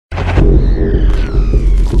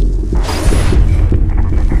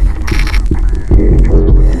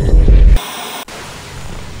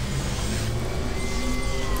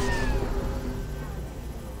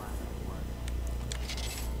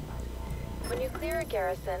clear a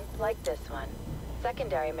garrison like this one,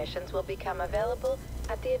 secondary missions will become available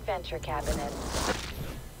at the adventure cabinet.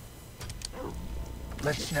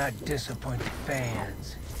 Let's not disappoint the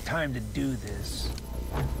fans. Time to do this.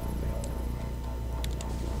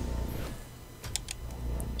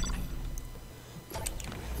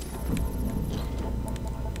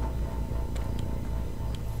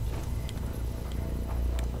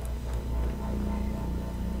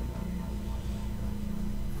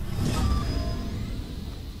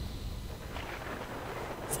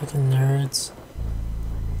 Fucking nerds.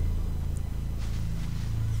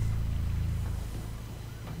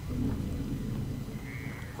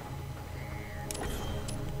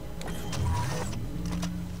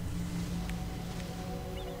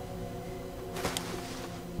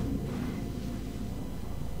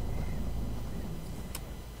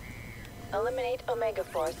 Eliminate Omega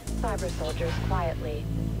Force cyber soldiers quietly,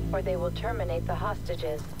 or they will terminate the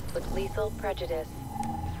hostages with lethal prejudice.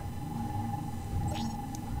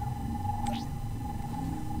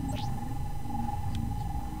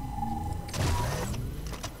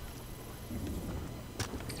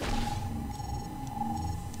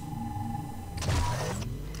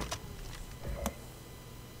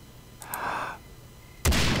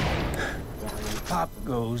 Pop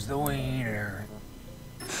goes the wiener.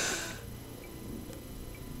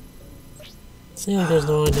 Seems like there's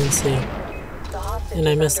no one I didn't see. And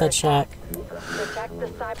I missed that shot. Protect the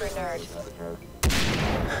cyber nerd.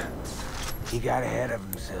 He got ahead of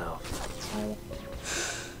himself.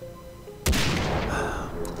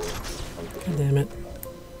 God damn it.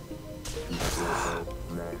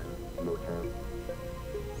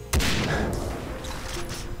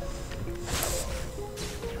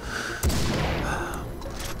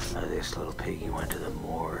 This little piggy went to the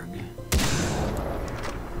morgue.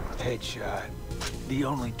 Headshot. The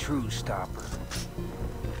only true stopper.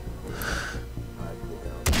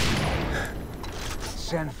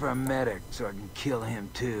 Send for a medic so I can kill him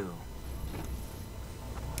too.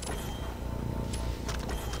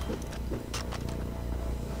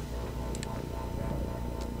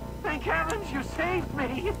 Thank heavens you saved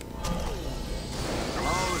me!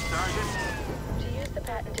 Hello, Sergeant? To use the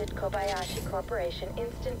patented Kobayashi Corporation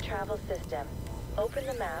instant travel system, open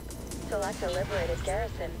the map, select a liberated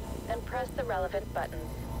garrison, and press the relevant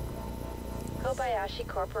buttons. Kobayashi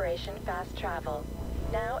Corporation Fast Travel.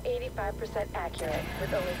 Now 85% accurate,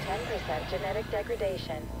 with only 10% genetic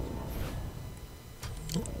degradation.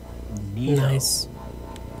 Nice.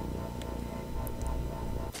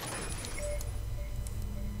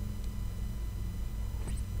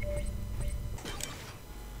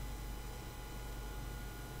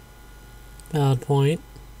 Valid point.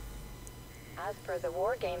 As per the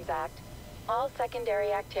War Games Act, all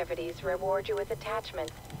secondary activities reward you with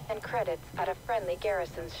attachments and credits at a friendly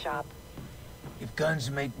garrison's shop. If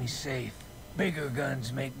guns make me safe, bigger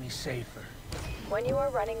guns make me safer. When you are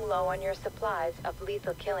running low on your supplies of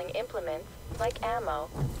lethal killing implements, like ammo,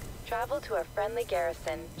 travel to a friendly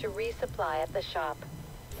garrison to resupply at the shop.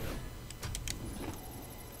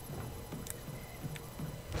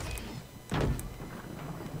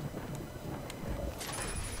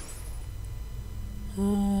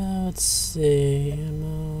 Let's see.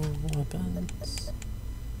 Ammo, weapons.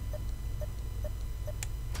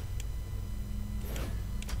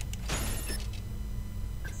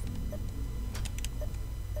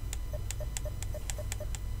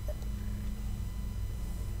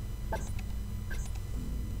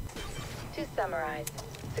 To summarize,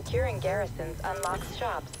 securing garrisons unlocks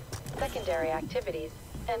shops, secondary activities,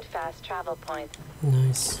 and fast travel points.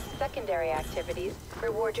 Nice. Secondary activities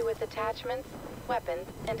reward you with attachments, weapons,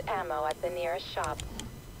 and ammo at the nearest shop.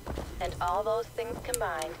 And all those things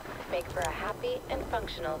combined make for a happy and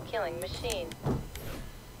functional killing machine.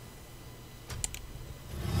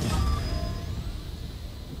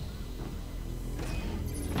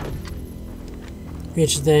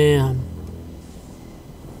 Reach dam.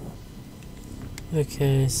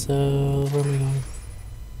 Okay, so where am I going?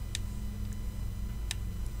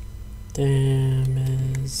 Dam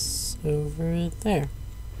is over there.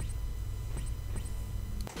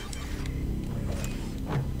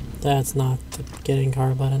 That's not the getting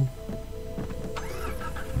car button.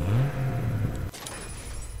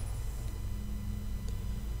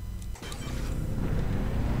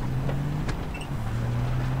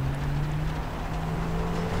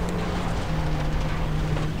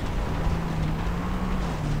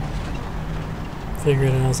 Figure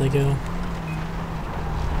it out as I go.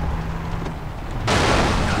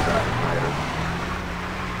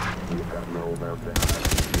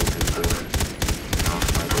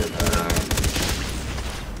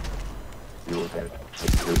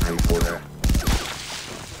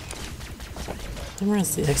 Then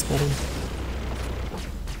where's the X button?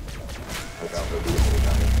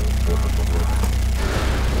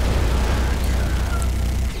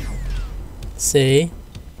 See?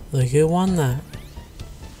 Look who won that.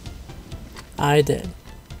 I did.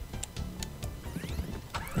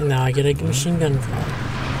 And now I get a machine gun car.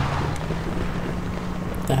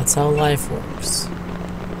 That's how life works.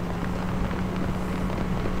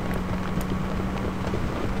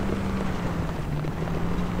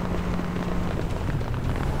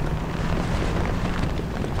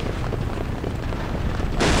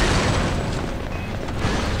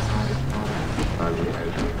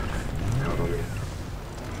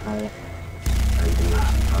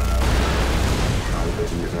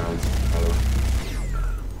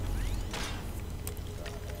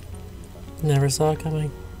 Never saw it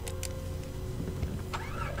coming.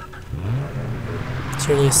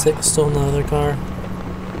 Surely stole another car.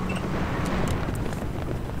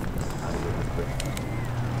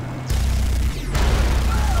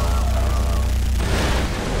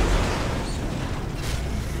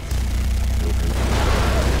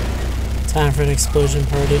 Time for an explosion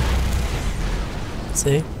party.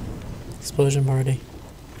 See? Explosion party.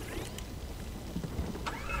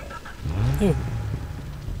 Ooh.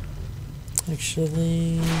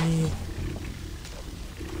 Actually...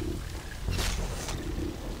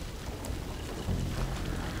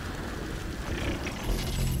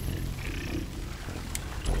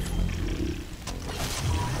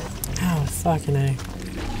 Ow, fucking A.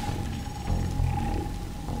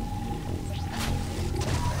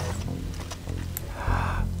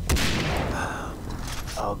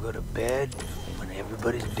 I'll go to bed when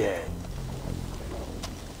everybody's dead.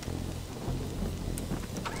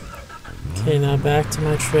 Okay, now back to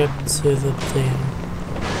my trip to the thing.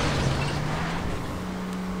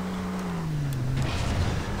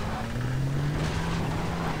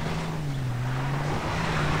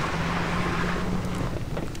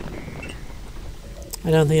 I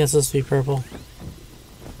don't think that's supposed to be purple.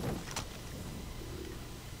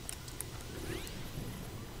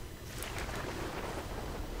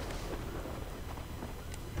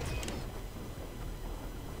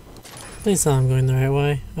 Please tell I'm going the right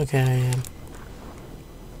way. Okay, I am.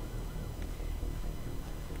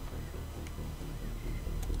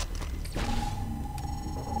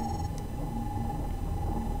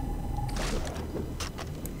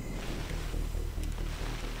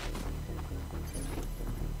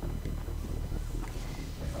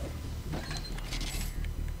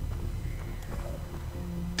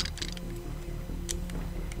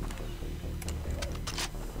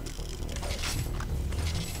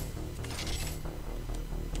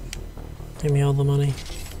 Give me all the money.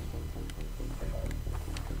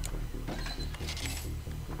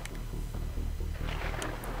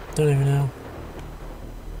 Don't even know.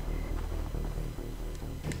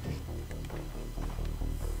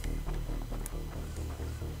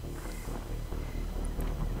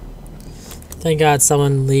 Thank God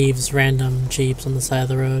someone leaves random Jeeps on the side of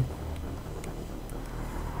the road.